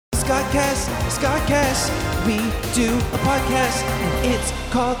Scottcast. We do a podcast, and it's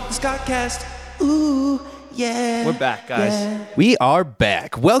called the Scottcast. Ooh, yeah. We're back, guys. Yeah. We are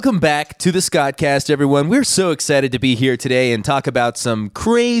back. Welcome back to the Scottcast, everyone. We're so excited to be here today and talk about some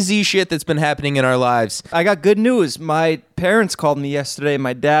crazy shit that's been happening in our lives. I got good news. My parents called me yesterday.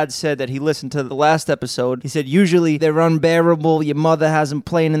 My dad said that he listened to the last episode. He said, usually they're unbearable. Your mother has them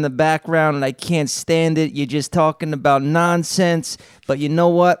playing in the background, and I can't stand it. You're just talking about nonsense. But you know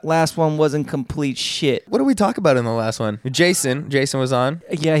what? Last one wasn't complete shit. What did we talk about in the last one? Jason was on.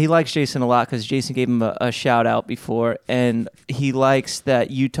 Yeah, he likes Jason a lot because Jason gave him a shout out before, and he likes that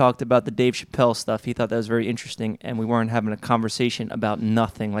you talked about the Dave Chappelle stuff. He thought that was very interesting, and we weren't having a conversation about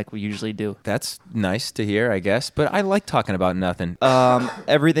nothing like we usually do. That's nice to hear, I guess, but I like talking about nothing.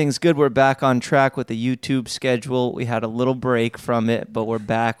 Everything's good. We're back on track with the YouTube schedule. We had a little break from it, but we're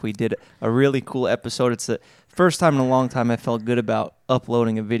back. We did a really cool episode. It's the first time in a long time I felt good about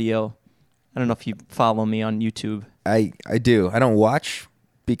uploading a video. I don't know if you follow me on YouTube. I do. I don't watch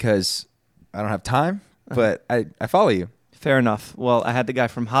because I don't have time, but I follow you. Fair enough. Well, I had the guy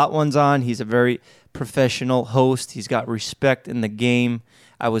from Hot Ones on. He's a very professional host. He's got respect in the game.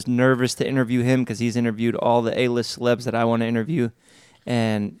 I was nervous to interview him because he's interviewed all the A-list celebs that I want to interview.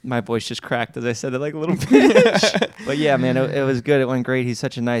 And my voice just cracked as I said it like a little bitch. But yeah, man, it was good. It went great. He's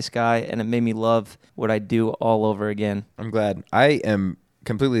such a nice guy, and it made me love what I do all over again. I'm glad. I am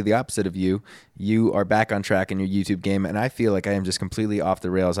completely the opposite of you. You are back on track in your YouTube game, and I feel like I am just completely off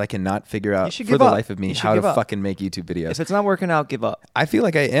the rails. I cannot figure out for the life of me how to fucking make YouTube videos. If it's not working out, give up. I feel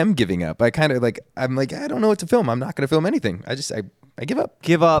like I am giving up. I'm like, I don't know what to film. I'm not going to film anything. I give up.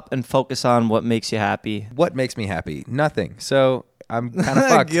 Give up and focus on what makes you happy. What makes me happy? Nothing. So I'm kind of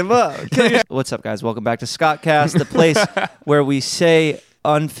fucked. Give up. What's up, guys? Welcome back to Scottcast, the place where we say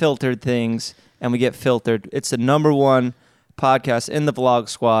unfiltered things and we get filtered. It's the number one podcast in the Vlog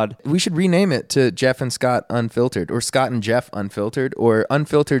Squad. We should rename it to Jeff and Scott Unfiltered, or Scott and Jeff Unfiltered, or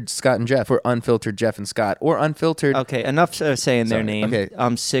Unfiltered Scott and Jeff, or Unfiltered Jeff and Scott, or Unfiltered. Okay, enough saying their name. Okay.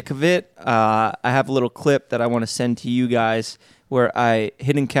 I'm sick of it. I have a little clip that I want to send to you guys where I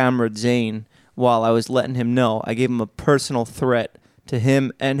hidden cameraed Zane while I was letting him know. I gave him a personal threat to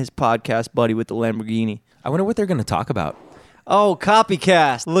him and his podcast buddy with the Lamborghini. I wonder what they're going to talk about. Oh,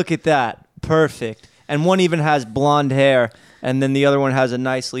 copycast. Look at that. Perfect. And one even has blonde hair, and then the other one has a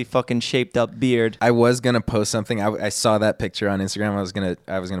nicely fucking shaped up beard. I was gonna post something. I saw that picture on Instagram. I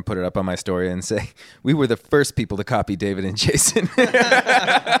was gonna put it up on my story and say we were the first people to copy David and Jason. All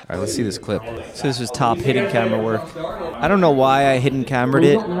right, let's see this clip. So this was top hidden camera work. I don't know why I hidden camered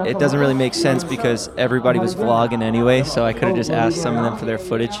it. It doesn't really make sense because everybody was vlogging anyway, so I could have just asked some of them for their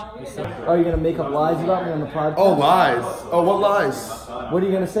footage. Are you gonna make up lies about me on the podcast? Oh, lies. Oh, what lies? What are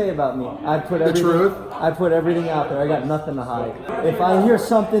you gonna say about me? I put The truth? I put everything out there. I got nothing to hide. If I hear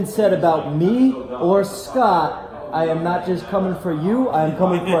something said about me or Scott, I am not just coming for you. I am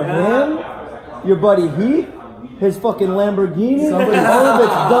coming for him, your buddy Heath, his fucking Lamborghini. All of it's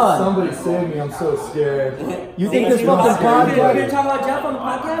done. Somebody save me. I'm so scared. You think this fucking podcast? You're gonna talk about Jeff on the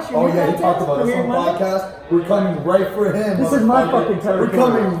podcast? Oh, yeah, he talked about us on the podcast. We're coming right for him. This is my fucking territory. We're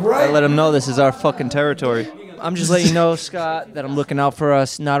coming right. I let him know this is our fucking territory. I'm just letting you know, Scott, that I'm looking out for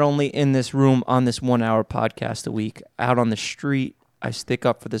us, not only in this room on this 1 hour podcast a week, out on the street. I stick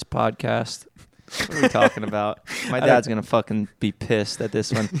up for this podcast. What are we talking about? My dad's going to fucking be pissed at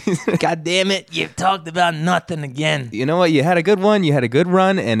this one. God damn it, you talked about nothing again. You know what? You had a good one. You had a good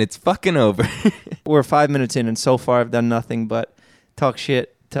run, and it's fucking over. We're 5 minutes in, and so far I've done nothing but talk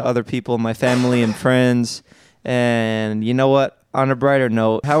shit to other people, my family and friends. And you know what? On a brighter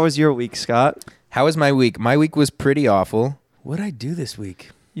note, how was your week, Scott? How was my week? My week was pretty awful. What did I do this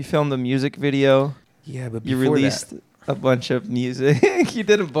week? You filmed a music video. Yeah, but You before released a bunch of music. You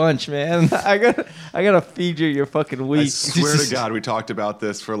did a bunch, man. I gotta feed you your fucking week. I swear to God, we talked about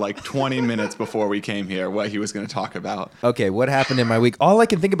this for like 20 minutes before we came here, what he was going to talk about. Okay, what happened in my week? All I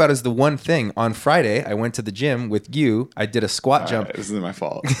can think about is the one thing. On Friday, I went to the gym with you. I did a squat jump. Right, this isn't my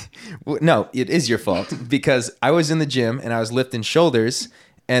fault. No, it is your fault because I was in the gym and I was lifting shoulders,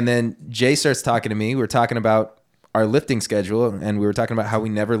 and then Jay starts talking to me. We were talking about our lifting schedule, and we were talking about how we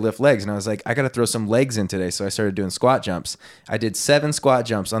never lift legs, and I was like, I gotta throw some legs in today. So I started doing squat jumps. I did 7 squat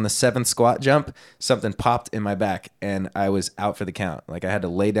jumps. On the 7th squat jump, something popped in my back and I was out for the count. Like, I had to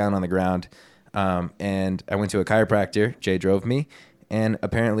lay down on the ground, and I went to a chiropractor. Jay drove me, and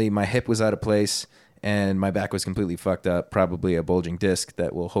apparently my hip was out of place and my back was completely fucked up, probably a bulging disc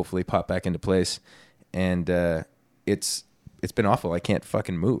that will hopefully pop back into place. And it's been awful. I can't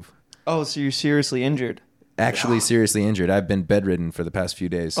fucking move. Oh, so you're seriously injured? actually seriously injured. I've been bedridden for the past few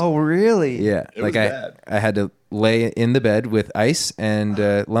days. Oh, really? Yeah, It was bad. I had to lay in the bed with ice and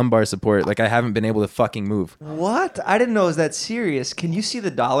lumbar support. Like I haven't been able to fucking move. What? I didn't know it was that serious. Can you see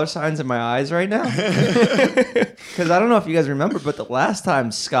the dollar signs in my eyes right now? Because I don't know if you guys remember, but the last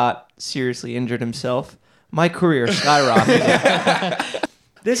time Scott seriously injured himself, my career skyrocketed.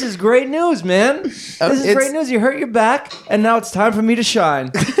 This is great news, man. This is great news. You hurt your back, and now it's time for me to shine.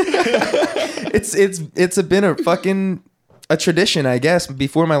 It's been a tradition, I guess.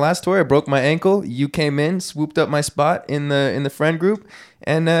 Before my last tour, I broke my ankle. You came in, swooped up my spot in the friend group,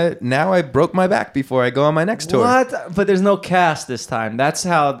 and now I broke my back before I go on my next tour. What? But there's no cast this time. That's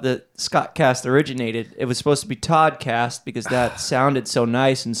how the Scott cast originated. It was supposed to be Todd cast because that sounded so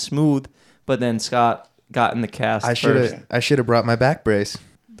nice and smooth, but then Scott got in the cast I should have brought my back brace.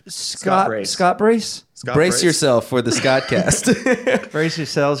 Scott Brace. Scott Brace? Scott Brace yourself for the Scott cast. Brace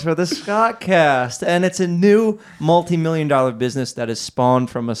yourselves for the Scott cast. And it's a new multi-million-dollar business that is spawned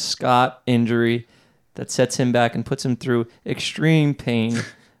from a Scott injury that sets him back and puts him through extreme pain.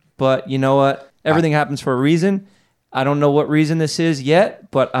 But you know what? Everything happens for a reason. I don't know what reason this is yet,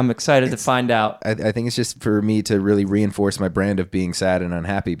 but I'm excited to find out. I think it's just for me to really reinforce my brand of being sad and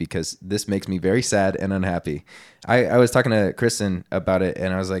unhappy because this makes me very sad and unhappy. I was talking to Kristen about it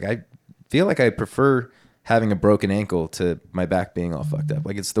and I was like, I feel like I prefer having a broken ankle to my back being all fucked up.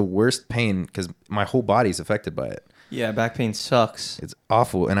 Like it's the worst pain because my whole body's affected by it. Yeah, back pain sucks. It's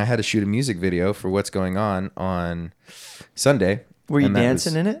awful. And I had to shoot a music video for What's Going On Sunday. Were you and that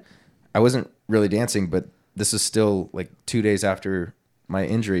dancing in it? I wasn't really dancing, but this is still like 2 days after my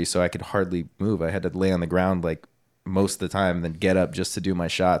injury, so I could hardly move. I had to lay on the ground like most of the time, then get up just to do my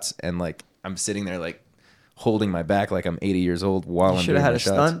shots. And like I'm sitting there like holding my back like I'm 80 years old while You I'm should doing have had my a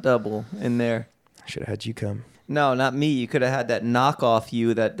shots. stunt double in there. I should have had you come. No, not me. You could have had that knockoff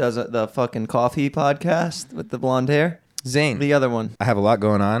you that does the fucking coffee podcast with the blonde hair. Zane. The other one. I have a lot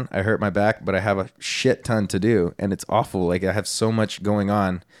going on. I hurt my back, but I have a shit ton to do, and it's awful. Like I have so much going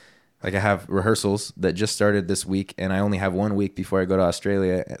on. Like I have rehearsals that just started this week, and I only have 1 week before I go to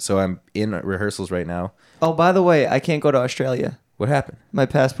Australia. So I'm in rehearsals right now. Oh, by the way, I can't go to Australia. What happened? My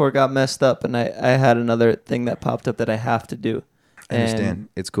passport got messed up, and I had another thing that popped up that I have to do. I understand.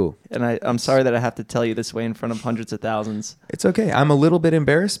 It's cool. And I'm sorry that I have to tell you this way in front of hundreds of thousands. It's okay. I'm a little bit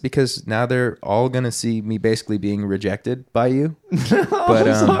embarrassed because now they're all going to see me basically being rejected by you. But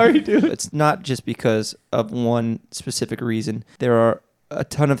I'm sorry, dude. It's not just because of one specific reason. There are a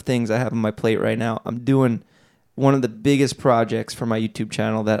ton of things I have on my plate right now. I'm doing one of the biggest projects for my YouTube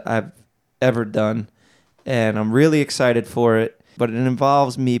channel that I've ever done, and I'm really excited for it. But it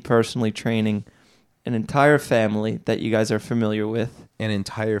involves me personally training an entire family that you guys are familiar with. An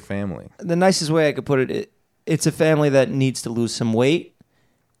entire family. The nicest way I could put it, it's a family that needs to lose some weight,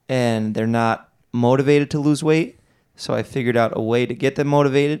 and they're not motivated to lose weight. So I figured out a way to get them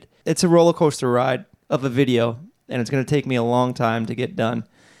motivated. It's a roller coaster ride of a video, and it's going to take me a long time to get done.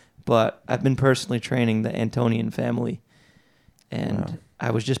 But I've been personally training the Antonian family, and Wow.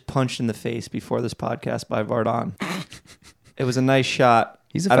 I was just punched in the face before this podcast by Vardon. It was a nice shot.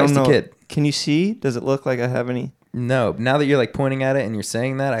 He's a I don't feisty know. kid. Can you see? Does it look like I have any? No, now that you're like pointing at it and you're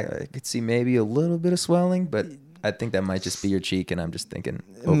saying that, I could see maybe a little bit of swelling, but I think that might just be your cheek, and I'm just thinking.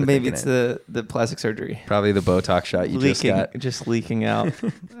 Maybe overthinking it's it. the plastic surgery. Probably the Botox shot you just got. Leaking out.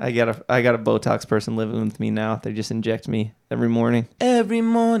 I got a Botox person living with me now. They just inject me every morning. Every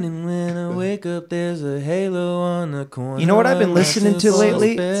morning when I wake up, there's a halo on the corner. You know what I've been listening to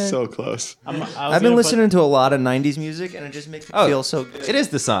lately? So close. I've been listening to a lot of 90s music, and it just makes me Oh, feel so good. It is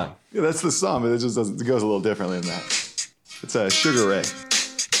the song. Yeah, that's the song, but it just doesn't. It goes a little differently than that. It's a Sugar Ray.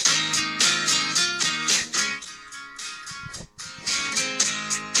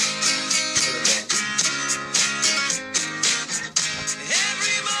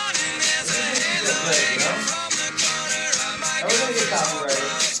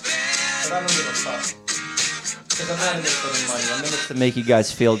 I'm not in this for the money. I'm in this to make you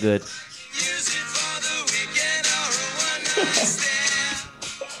guys feel good.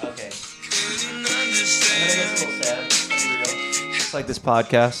 Okay. I'm gonna get a little sad. Unreal. Just like this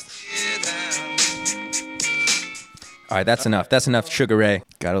podcast. All right, that's enough. That's enough, Sugar Ray.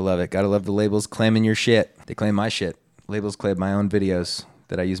 Gotta love it. Gotta love the labels claiming your shit. They claim my shit. Labels claim my own videos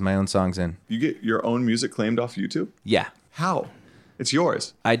that I use my own songs in. You get your own music claimed off YouTube? Yeah. How? It's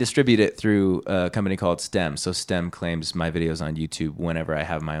yours. I distribute it through a company called STEM. So STEM claims my videos on YouTube whenever I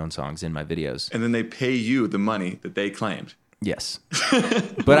have my own songs in my videos. And then they pay you the money that they claimed. Yes.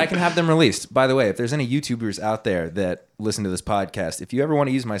 But I can have them released. By the way, if there's any YouTubers out there that listen to this podcast, if you ever want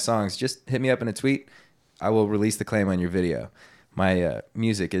to use my songs, just hit me up in a tweet. I will release the claim on your video. my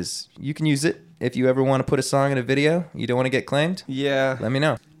music is, you can use it if you ever want to put a song in a video. You don't want to get claimed. Yeah. Let me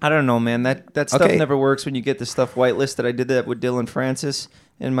know. I don't know, man. That stuff Okay. never works when you get the stuff whitelisted. I did that with Dylan Francis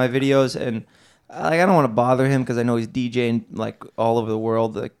in my videos, and I don't want to bother him because I know he's DJing like all over the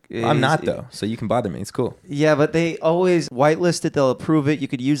world. Like, I'm not though, so you can bother me. It's cool. Yeah, but they always whitelist it. They'll approve it. You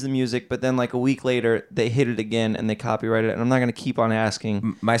could use the music, but then like a week later, they hit it again and they copyright it. And I'm not going to keep on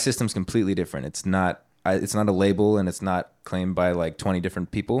asking. My system's completely different. It's not a label, and it's not claimed by like 20 different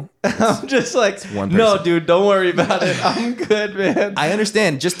people. I'm just like, one no, person. dude, don't worry about it. I'm good, man. I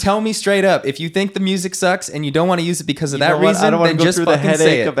understand. Just tell me straight up. If you think the music sucks and you don't want to use it because of You that know what? reason, I don't want then to go just through the fucking say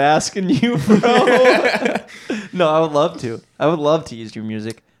headache it. of asking you, bro. No, I would love to. I would love to use your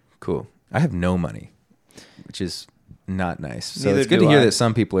music. Cool. I have no money, which is not nice. So Neither it's good do to hear I. that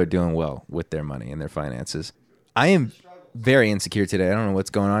some people are doing well with their money and their finances. I am very insecure today. I don't know what's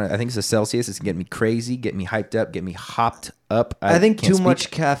going on. I think it's a Celsius. It's getting me crazy, get me hyped up, get me hopped up. I think can't too speak.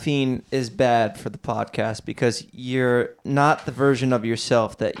 much caffeine is bad for the podcast because you're not the version of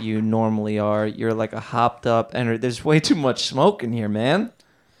yourself that you normally are. You're like a hopped up, and there's way too much smoke in here, man.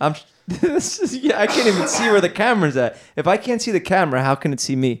 I can't even see where the camera's at. If I can't see the camera, how can it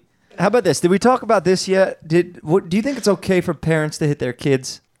see me? How about this? Did we talk about this yet? Do you think it's okay for parents to hit their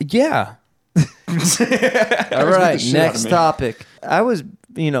kids? Yeah. All right, shit out of next me. topic. I was,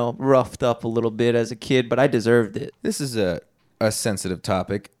 roughed up a little bit as a kid, but I deserved it. This is a sensitive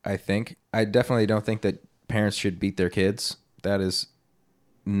topic, I think. I definitely don't think that parents should beat their kids. That is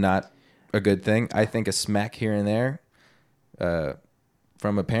not a good thing. I think a smack here and there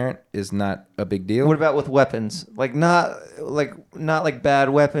from a parent is not a big deal. What about with weapons? Not like bad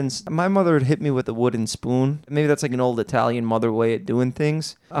weapons. My mother would hit me with a wooden spoon. Maybe that's like an old Italian mother way of doing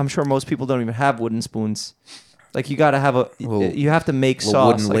things. I'm sure most people don't even have wooden spoons. Like you got to have you have to make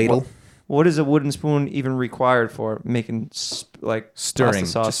sauce. wooden Like, ladle? What is a wooden spoon even required for? Making Stirring, pasta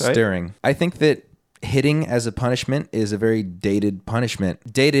sauce, just right? stirring. I think that hitting as a punishment is a very dated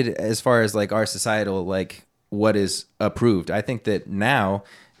punishment. Dated as far as like our societal, like what is approved. I think that now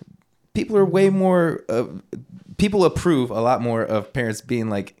people are way more, people approve a lot more of parents being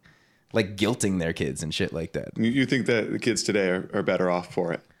like guilting their kids and shit like that. You think that the kids today are better off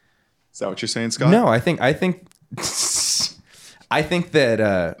for it? Is that what you're saying, Scott? No, I think that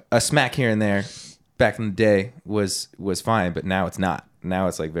a smack here and there back in the day was fine, but now it's not. Now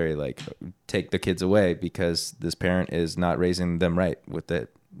it's like very like take the kids away because this parent is not raising them right with the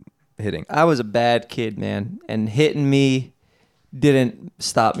hitting. I was a bad kid, man, and hitting me didn't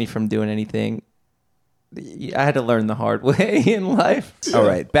stop me from doing anything. I had to learn the hard way in life. All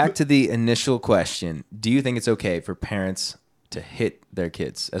right, back to the initial question. Do you think it's okay for parents to hit their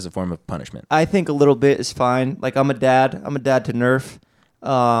kids as a form of punishment? I think a little bit is fine. Like I'm a dad to Nerf,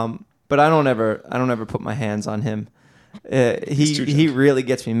 but I don't ever put my hands on him. He really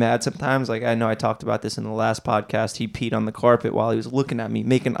gets me mad sometimes. Like I know I talked about this in the last podcast. He peed on the carpet while he was looking at me,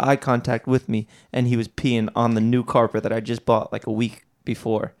 making eye contact with me, and he was peeing on the new carpet that I just bought like a week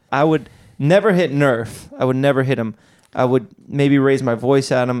before. I would never hit Nerf. I would never hit him. I would maybe raise my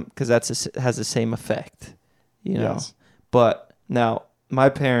voice at him because has the same effect, Yes. But now my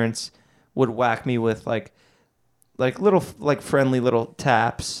parents would whack me with like little friendly little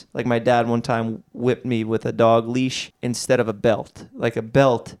taps. Like my dad one time whipped me with a dog leash instead of a belt. Like a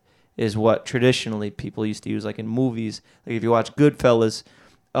belt is what traditionally people used to use, like in movies. Like if you watch Goodfellas,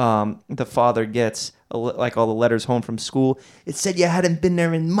 the father gets like all the letters home from school. It said you hadn't been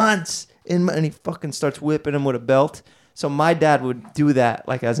there in months, and he fucking starts whipping him with a belt. So my dad would do that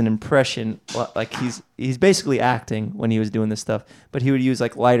like as an impression, like he's basically acting when he was doing this stuff, but he would use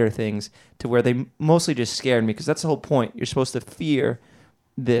like lighter things to where they mostly just scared me because that's the whole point. You're supposed to fear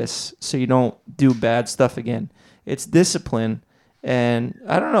this so you don't do bad stuff again. It's discipline, and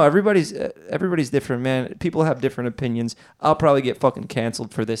I don't know. Everybody's different, man. People have different opinions. I'll probably get fucking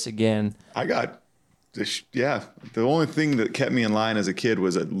canceled for this again. I got this. Yeah. The only thing that kept me in line as a kid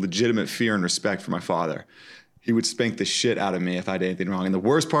was a legitimate fear and respect for my father. He would spank the shit out of me if I did anything wrong. And the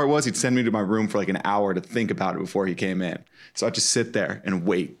worst part was he'd send me to my room for like an hour to think about it before he came in. So I'd just sit there and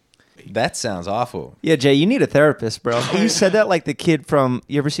wait. That sounds awful. Yeah, Jay, you need a therapist, bro. You said that like the kid from,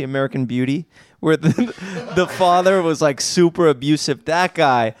 you ever see American Beauty? Where the father was like super abusive. That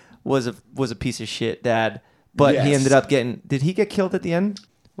guy was a piece of shit dad. But he Yes. ended up did he get killed at the end?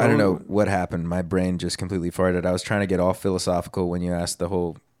 I don't know what happened. My brain just completely farted. I was trying to get all philosophical when you asked the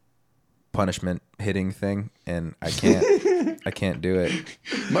whole punishment hitting thing, and I can't do it.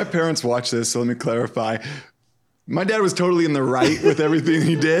 My parents watch this, so let me clarify. My dad was totally in the right with everything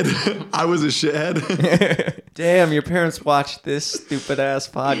he did. I was a shithead. Damn, your parents watch this stupid ass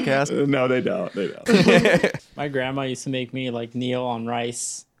podcast. No, they don't. They don't. My grandma used to make me like kneel on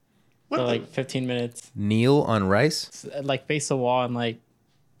rice for like 15 minutes. Kneel on rice? Like face the wall and like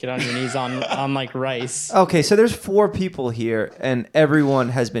get on your knees on like rice. Okay, so there's 4 people here, and everyone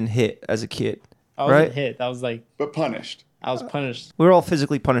has been hit as a kid. I wasn't right? hit. That was like But punished. I was punished. We were all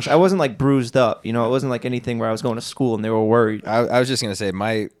physically punished. I wasn't like bruised up. You know, it wasn't like anything where I was going to school and they were worried. I was just going to say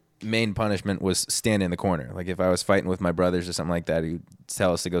my main punishment was stand in the corner. Like if I was fighting with my brothers or something like that, he'd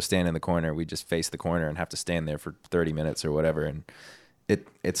tell us to go stand in the corner. We'd just face the corner and have to stand there for 30 minutes or whatever. And it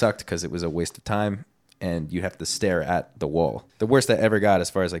sucked because it was a waste of time and you have to stare at the wall. The worst I ever got as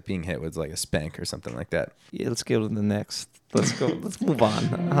far as like being hit was like a spank or something like that. Yeah, let's go to the next. Let's go. Let's move on.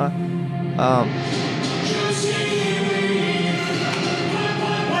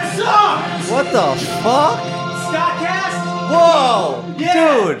 What the fuck? Scottcast? Whoa,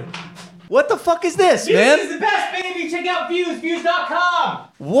 Yeah. dude. What the fuck is this, Views man? is the best, baby. Check out Views, views.com.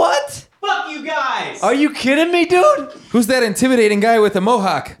 What? Fuck you guys. Are you kidding me, dude? Who's that intimidating guy with the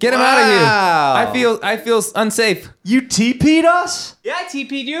mohawk? Get him out of here. I feel unsafe. You TP'd us? Yeah, I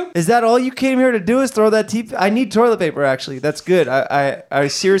TP'd you. Is that all you came here to do? Is throw that TP? I need toilet paper. Actually, that's good. I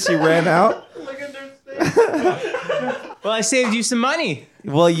seriously ran out. Well, I saved you some money.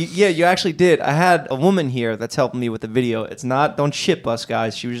 Well, you actually did. I had a woman here that's helping me with the video. It's not, don't ship us,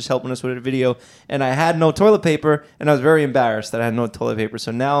 guys. She was just helping us with a video. And I had no toilet paper, and I was very embarrassed that I had no toilet paper.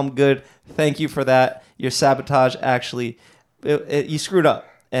 So now I'm good. Thank you for that. Your sabotage actually, you screwed up.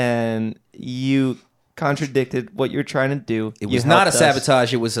 And you contradicted what you're trying to do. It You was not a helped us.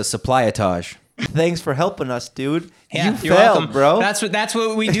 sabotage. It was a supply-otage. Thanks for helping us, dude. Yeah, you you're failed, welcome, bro. That's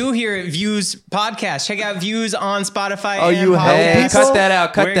what we do here at Views Podcast. Check out Views on Spotify. Oh, and you help Podcast. people? Cut that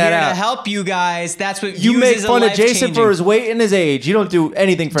out. Cut We're that here out. to help you guys. That's what You Views make is fun a of Jason life-changing. for his weight and his age. You don't do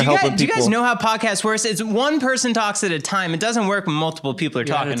anything for helping Do you people. guys know how podcasts works? It's one person talks at a time. It doesn't work when multiple people are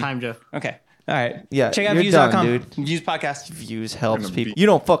You're out talking. of time, Joe. Okay. All right. Yeah, Check out you're views.com. done, dude. Views Podcast. Views helps people. You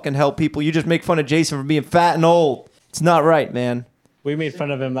don't fucking help people. You just make fun of Jason for being fat and old. It's not right, man. We made fun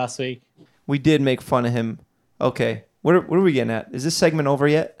of him last week. We did make fun of him. Okay. What are we getting at? Is this segment over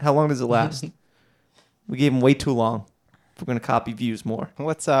yet? How long does it last? We gave him way too long. We're going to copy Views more.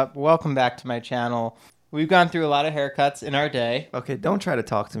 What's up? Welcome back to my channel. We've gone through a lot of haircuts in our day. Okay, don't try to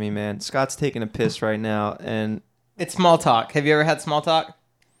talk to me, man. Scott's taking a piss right now, and It's small talk. Have you ever had small talk?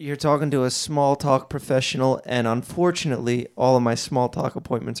 you're talking to a small talk professional, and unfortunately, all of my small talk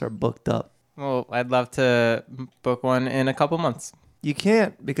appointments are booked up. Well, I'd love to book one in a couple months. You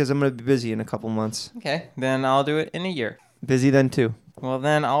can't because I'm going to be busy in a couple months. Okay, then I'll do it in a year. Busy then, too. Well,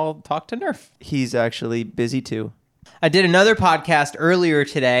 then I'll talk to Nerf. He's actually busy, too. I did another podcast earlier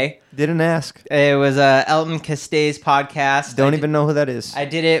today. Didn't ask. It was Elton Castell's podcast. Don't even know who that is. I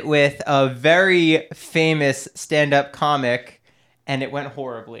did it with a very famous stand-up comic, and it went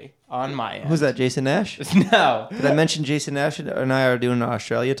horribly on my end. Who's that, Jason Nash? No. Did I mention Jason Nash and I are doing an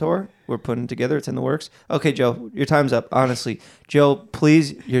Australia tour? We're putting it together. It's in the works. Okay, Joe, your time's up. Honestly, Joe,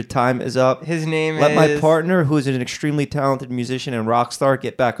 please, your time is up. His name Let is... my partner, who is an extremely talented musician and rock star,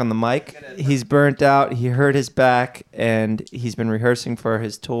 get back on the mic. He's burnt out. He hurt his back, and he's been rehearsing for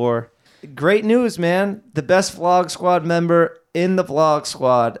his tour. Great news, man. The best Vlog Squad member in the Vlog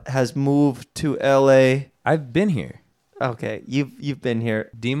Squad has moved to LA. I've been here. Okay, you've been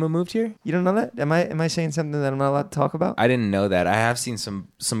here. Dima moved here? You don't know that? Am I saying something that I'm not allowed to talk about? I didn't know that. I have seen some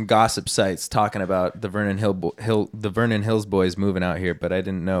gossip sites talking about the Vernon Hills boys moving out here, but I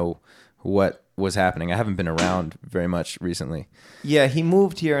didn't know what was happening. I haven't been around very much recently. Yeah, he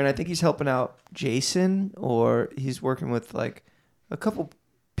moved here, and I think he's helping out Jason, or he's working with like a couple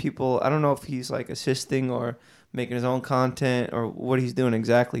people. I don't know if he's like assisting or making his own content or what he's doing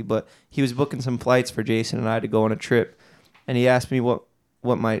exactly, but he was booking some flights for Jason and I to go on a trip, and he asked me what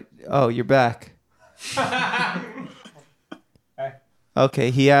my... Oh, you're back.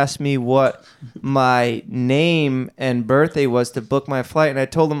 Okay, he asked me what my name and birthday was to book my flight, and I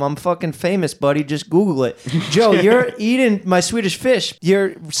told him I'm fucking famous, buddy. Just Google it. Joe, you're eating my Swedish fish.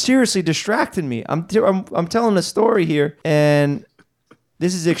 You're seriously distracting me. I'm telling a story here, and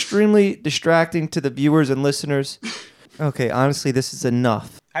this is extremely distracting to the viewers and listeners. Okay, honestly, this is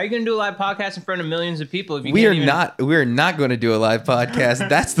enough. How are you going to do a live podcast in front of millions of people if you We can't are even... we're not going to do a live podcast.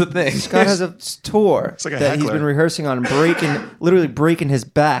 That's the thing. Scott has a tour like a that he's heckler. been rehearsing on, literally breaking his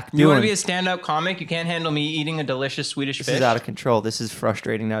back. You want to doing. be a stand-up comic? You can't handle me eating a delicious Swedish This fish? is out of control. This is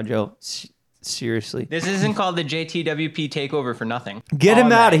frustrating now, Joe. Seriously. This isn't called the JTWP takeover for nothing. Get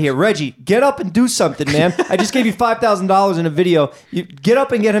him out of here. Reggie, get up and do something, man. I just gave you $5,000 in a video. You get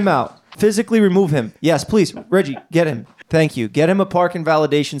up and get him out. Physically remove him. Yes, please. Reggie, get him. Thank you. Get him a parking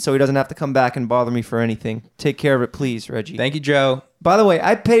validation so he doesn't have to come back and bother me for anything. Take care of it, please, Reggie. Thank you, Joe. By the way,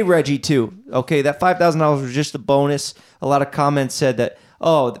 I pay Reggie too. Okay, that $5,000 was just a bonus. A lot of comments said that,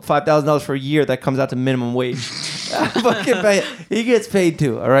 oh, $5,000 for a year, that comes out to minimum wage. Fucking pay it. He gets paid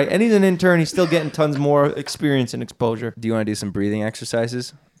too, all right? And he's an intern. He's still getting tons more experience and exposure. Do you want to do some breathing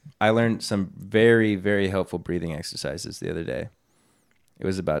exercises? I learned some very, very helpful breathing exercises the other day. It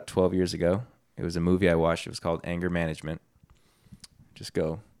was about 12 years ago. It was a movie I watched. It was called Anger Management. Just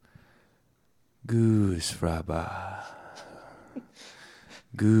go, Goose Fraba.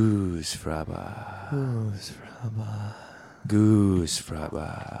 Goose Fraba. Goose Fraba. Goose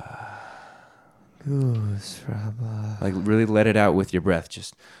Fraba. Goose Fraba. Like really let it out with your breath.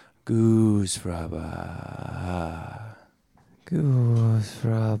 Just Goose Fraba. Goose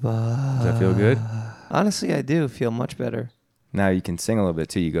Fraba. Does that feel good? Honestly, I do feel much better. Now you can sing a little bit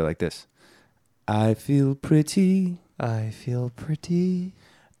too. You go like this. I feel pretty. I feel pretty.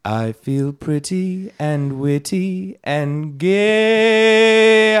 I feel pretty and witty and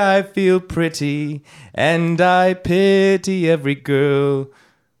gay. I feel pretty and I pity every girl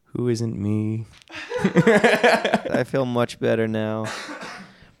who isn't me. I feel much better now.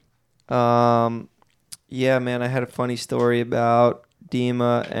 Yeah, man, I had a funny story about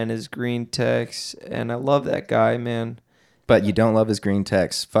Dima and his green text, and I love that guy, man. But you don't love his green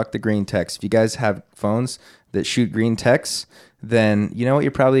text. Fuck the green text. If you guys have phones that shoot green texts, then you know what?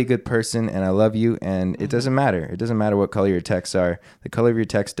 You're probably a good person, and I love you, and it doesn't matter. It doesn't matter what color your texts are. The color of your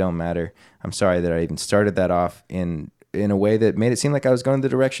text don't matter. I'm sorry that I even started that off in a way that made it seem like I was going the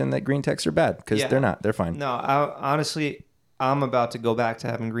direction that green texts are bad, because they're not. They're fine. No, honestly, I'm about to go back to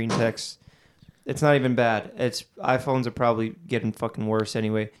having green text. It's not even bad. iPhones are probably getting fucking worse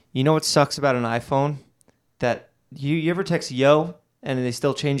anyway. You know what sucks about an iPhone? That you ever text yo and they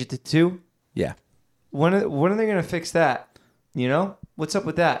still change it to 2? Yeah. When are they gonna fix that? You know? What's up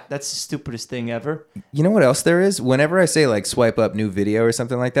with that? That's the stupidest thing ever. You know what else there is? Whenever I say like swipe up new video or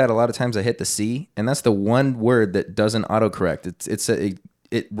something like that, a lot of times I hit the C, and that's the one word that doesn't autocorrect.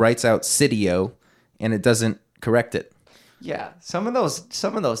 It writes out Cydio, and it doesn't correct it. Yeah, some of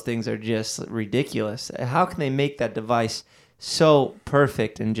those things are just ridiculous. How can they make that device so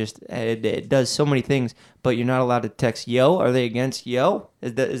perfect and just it does so many things, but you're not allowed to text yo? Are they against yo?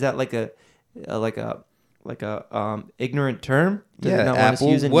 Is that like a ignorant term? Do they not want us Apple.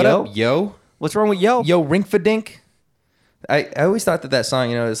 using What yo? up, yo? What's wrong with yo? Yo, Rinfadink. I always thought that song,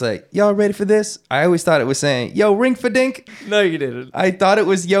 is like, y'all ready for this? I always thought it was saying, yo, Rinfadink. No, you didn't. I thought it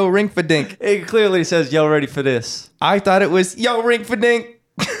was yo, Rinfadink. It clearly says yo, ready for this. I thought it was yo, Rinfadink.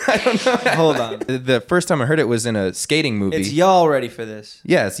 I don't know. Hold on. The first time I heard it was in a skating movie. It's y'all ready for this.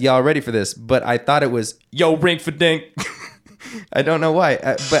 Yes, y'all ready for this? But I thought it was yo, Rinfadink. I don't know why.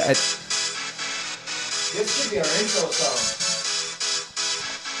 This should be our intro song.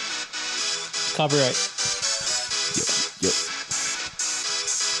 Copyright. Yep.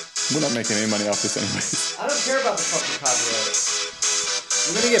 We're not making any money off this anyways. I don't care about the fucking copyright.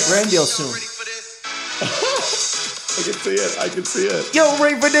 We're gonna get brand deals soon. I can see it. Yo,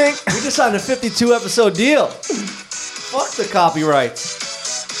 Rinfadink. We just signed a 52 episode deal. Fuck the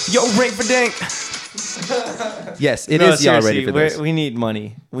copyrights. Yo, Rinfadink. Yes, it is y'all ready for this. We need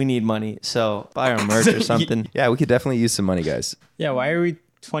money. We need money. So buy our merch or something. Yeah, we could definitely use some money, guys. Yeah, why are we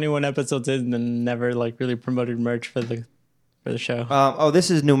 21 episodes in and never like really promoted merch for the show? This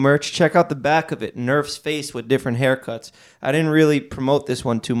is new merch. Check out the back of it. Nerf's face with different haircuts. I didn't really promote this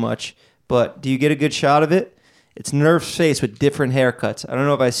one too much, but do you get a good shot of it? It's Nerf's face with different haircuts. I don't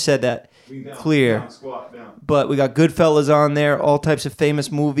know if I said that clear. Squat down. But we got Goodfellas on there, all types of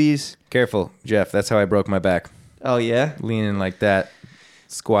famous movies. Careful, Jeff. That's how I broke my back. Oh, yeah? Leaning like that,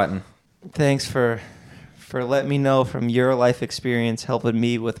 squatting. Thanks for letting me know from your life experience, helping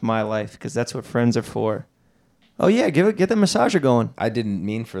me with my life, because that's what friends are for. Oh, yeah, get the massager going. I didn't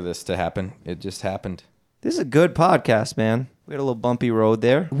mean for this to happen. It just happened. This is a good podcast, man. We had a little bumpy road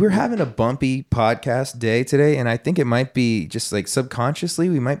there. We're having a bumpy podcast day today, and I think it might be just like subconsciously,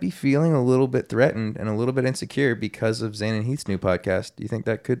 we might be feeling a little bit threatened and a little bit insecure because of Zane and Heath's new podcast. Do you think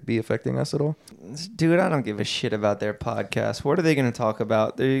that could be affecting us at all? Dude, I don't give a shit about their podcast. What are they going to talk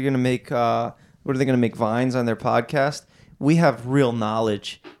about? They're going to make, what are they going to make vines on their podcast? We have real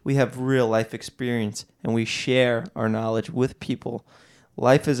knowledge. We have real life experience, and we share our knowledge with people.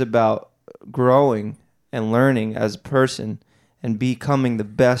 Life is about growing and learning as a person and becoming the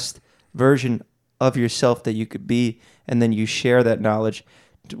best version of yourself that you could be. And then you share that knowledge,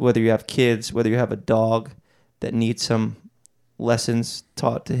 whether you have kids, whether you have a dog that needs some lessons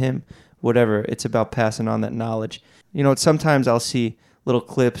taught to him, whatever. It's about passing on that knowledge. Sometimes I'll see little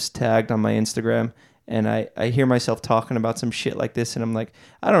clips tagged on my Instagram, and I hear myself talking about some shit like this, and I'm like,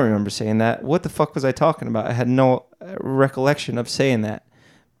 I don't remember saying that. What the fuck was I talking about? I had no recollection of saying that.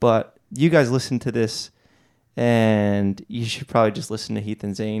 But you guys listen to this, and you should probably just listen to Heath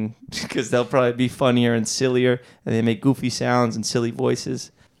and Zane because they'll probably be funnier and sillier, and they make goofy sounds and silly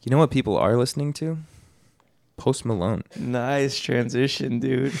voices. You know what people are listening to? Post Malone. Nice transition,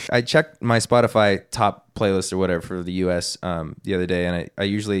 dude. I checked my Spotify top playlist or whatever for the US the other day, and I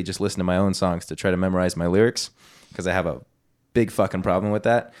usually just listen to my own songs to try to memorize my lyrics because I have a big fucking problem with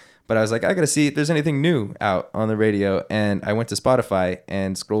that. But I was like, I got to see if there's anything new out on the radio. And I went to Spotify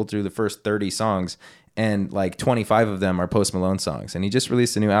and scrolled through the first 30 songs, and like 25 of them are Post Malone songs. And he just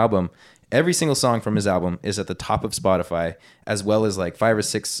released a new album. Every single song from his album is at the top of Spotify, as well as like 5 or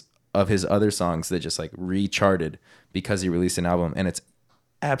 6 of his other songs that just like recharted because he released an album. And it's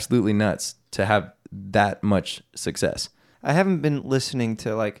absolutely nuts to have that much success. I haven't been listening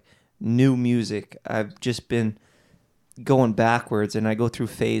to like new music. I've just been going backwards, and I go through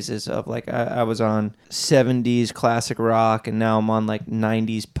phases of like I was on 70s classic rock, and now I'm on like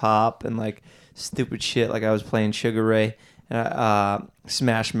 90s pop and like stupid shit. Like I was playing Sugar Ray and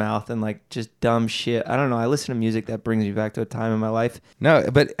Smash Mouth and like just dumb shit. I don't know. I listen to music that brings me back to a time in my life. No,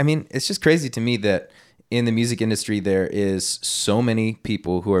 but I mean, it's just crazy to me that in the music industry there is so many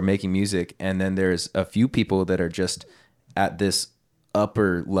people who are making music, and then there's a few people that are just at this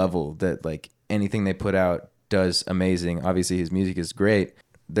upper level that like anything they put out does amazing. Obviously his music is great.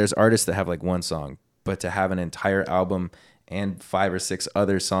 There's artists that have like one song, but to have an entire album and 5 or 6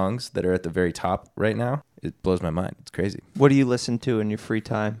 other songs that are at the very top right now, it blows my mind. It's crazy. What do you listen to in your free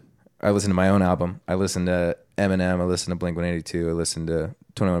time? I listen to my own album. I listen to Eminem. I listen to Blink-182. I listen to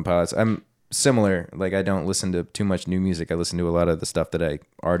 21 Pilots. I'm similar. Like I don't listen to too much new music. I listen to a lot of the stuff that I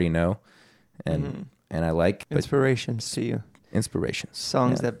already know and I like. But Inspirations to you. Inspirations.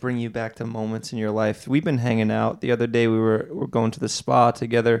 Songs that bring you back to moments in your life. We've been hanging out. The other day we were going to the spa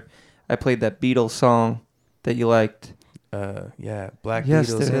together. I played that Beatles song that you liked. Black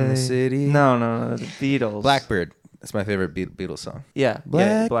Beatles in the city. No, the Beatles. Blackbird. That's my favorite Beatles song. Yeah,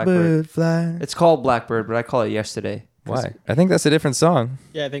 Blackbird fly. It's called Blackbird, but I call it Yesterday. Why? I think that's a different song.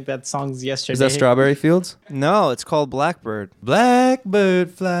 Yeah, I think that song's Yesterday. Is that Strawberry Fields? No, it's called Blackbird.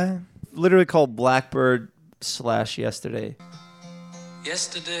 Blackbird fly. Literally called Blackbird / Yesterday.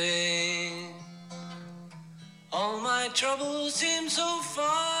 Yesterday, all my troubles seem so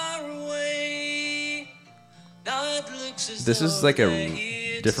far away. Now it looks as This though is like they're a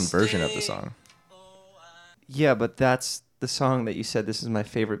here different to version of the stay. song. Yeah, but that's the song that you said this is my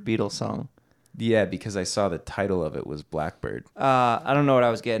favorite Beatles song. Yeah, because I saw the title of it was Blackbird. I don't know what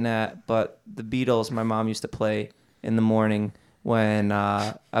I was getting at, but the Beatles my mom used to play in the morning when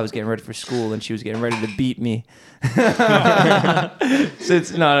I was getting ready for school and she was getting ready to beat me. She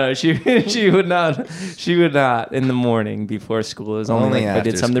would not in the morning before school. It was only like if I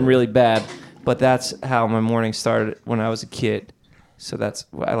did after something school. really bad. But that's how my morning started when I was a kid. So that's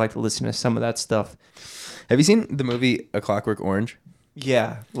I like to listen to some of that stuff. Have you seen the movie A Clockwork Orange?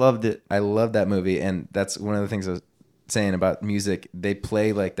 Yeah, loved it. I love that movie, and that's one of the things I was saying about music. They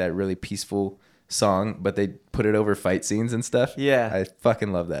play like that really peaceful song, but they put it over fight scenes and stuff. Yeah. I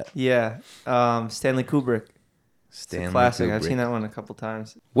fucking love that. Yeah, Stanley Kubrick. Stanley Classic. Kubrick. I've seen that one a couple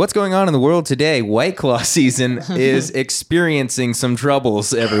times. What's going on in the world today? White Claw season is experiencing some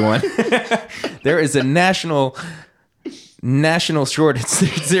troubles, everyone. There is a national shortage.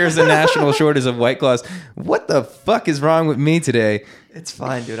 There's a national shortage of White Claws. What the fuck is wrong with me today? It's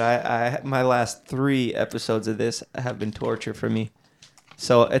fine, dude. I my last 3 episodes of this have been torture for me.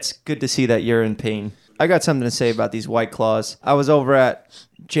 So it's good to see that you're in pain. I got something to say about these White Claws. I was over at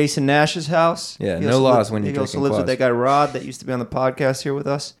Jason Nash's house. Yeah, He no also laws li- when you're He also drinking lives with claws. that guy Rod that used to be on the podcast here with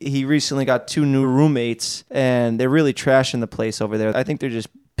us. He recently got 2 new roommates, and they're really trashing the place over there. I think they're just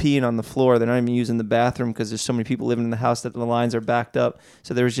peeing on the floor. They're not even using the bathroom because there's so many people living in the house that the lines are backed up.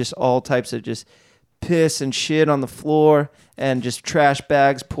 So there was just all types of just piss and shit on the floor and just trash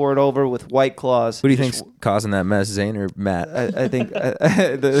bags poured over with White Claws. Who do you Just- think's causing that mess, Zane or Matt? I think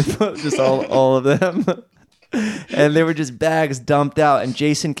just all of them. And they were just bags dumped out. And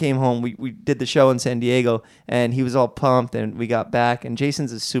Jason came home. We did the show in San Diego, and he was all pumped. And we got back. And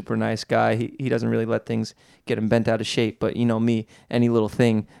Jason's a super nice guy. He doesn't really let things get him bent out of shape. But you know me, any little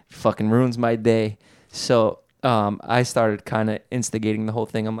thing fucking ruins my day. So I started kind of instigating the whole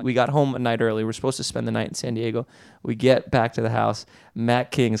thing. I'm like, we got home a night early. We're supposed to spend the night in San Diego. We get back to the house.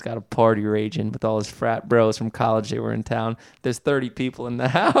 Matt King's got a party raging with all his frat bros from college. They were in town. There's 30 people in the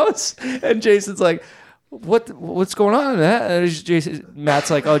house. And Jason's like, what's going on, Matt?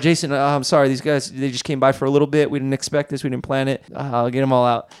 Matt's like, oh, Jason, I'm sorry. These guys, they just came by for a little bit. We didn't expect this. We didn't plan it. I'll get them all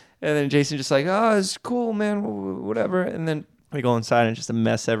out. And then Jason just like, oh, it's cool, man, whatever. And then we go inside and just a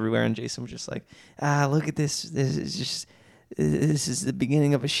mess everywhere. And Jason was just like, look at this. This is the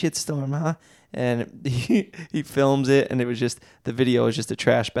beginning of a shitstorm, huh? And he films it, and it was just, the video is just a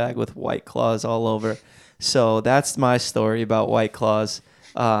trash bag with White Claws all over. So that's my story about White Claws.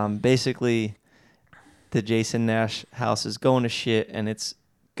 Basically, the Jason Nash house is going to shit, and it's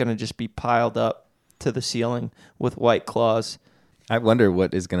going to just be piled up to the ceiling with White Claws. I wonder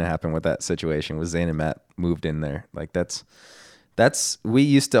what is going to happen with that situation with Zane and Matt moved in there. Like that's we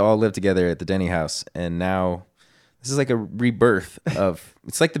used to all live together at the Denny house, and now this is like a rebirth of,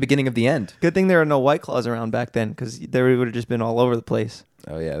 it's like the beginning of the end. Good thing there are no White Claws around back then, because they would have just been all over the place.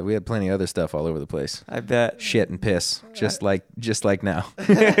 Oh yeah, we had plenty of other stuff all over the place. I bet. Shit and piss, just like now.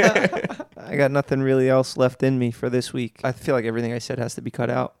 I got nothing really else left in me for this week. I feel like everything I said has to be cut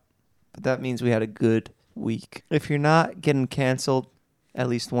out, but that means we had a good week. If you're not getting canceled at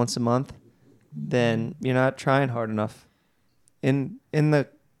least once a month, then you're not trying hard enough. In the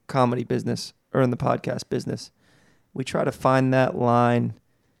comedy business or in the podcast business, we try to find that line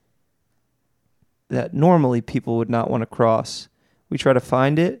that normally people would not want to cross. We try to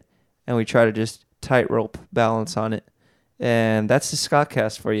find it, and we try to just tightrope balance on it. And that's the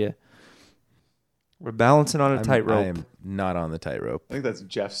Scottcast for you. We're balancing on a tightrope. I am not on the tightrope. I think that's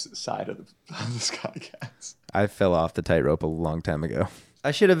Jeff's side of the Scottcast. I fell off the tightrope a long time ago.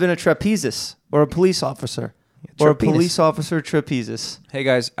 I should have been a trapezist or a police officer. Or a police officer trapezist. Hey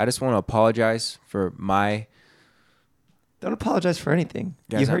guys, I just want to apologize for my... Don't apologize for anything.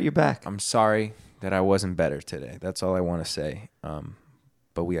 Guys, you hurt your back. I'm sorry that I wasn't better today. That's all I want to say.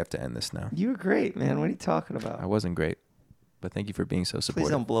 But we have to end this now. You were great, man. What are you talking about? I wasn't great. But thank you for being so supportive.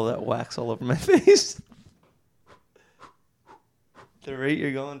 Please don't blow that wax all over my face. The rate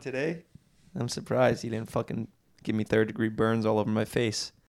you're going today, I'm surprised you didn't fucking give me 3rd-degree burns all over my face.